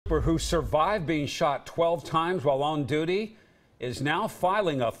who survived being shot 12 times while on duty is now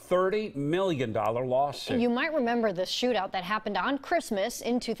filing a $30 million lawsuit. You might remember the shootout that happened on Christmas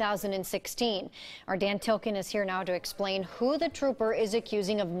in 2016. Our Dan Tilkin is here now to explain who the trooper is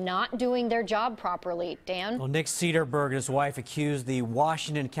accusing of not doing their job properly. Dan? Well, Nic Cederberg and his wife accused the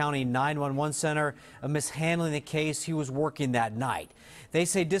Washington County 911 Center of mishandling the case he was working that night. They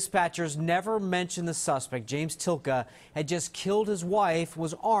say dispatchers never mentioned the suspect, James Tilka, had just killed his wife,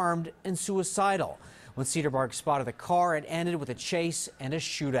 was armed and suicidal. When Cederberg spotted the car, it ended with a chase and a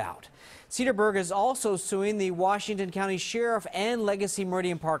shootout. Cederberg is also suing the Washington County Sheriff and Legacy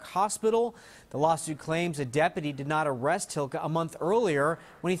Meridian Park Hospital. The lawsuit claims a deputy did not arrest Tilka a month earlier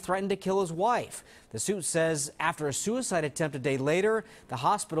when he threatened to kill his wife. The suit says after a suicide attempt a day later, the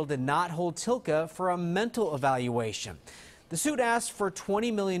hospital did not hold Tilka for a mental evaluation. The suit asked for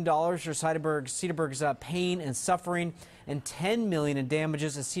 $20 million for Cederberg's pain and suffering and $10 million in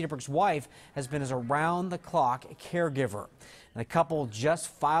damages, as Cederberg's wife has been his around-the-clock caregiver. And the couple just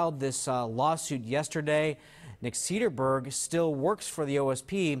filed this lawsuit yesterday. Nic Cederberg still works for the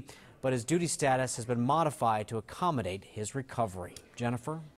OSP, but his duty status has been modified to accommodate his recovery. Jennifer?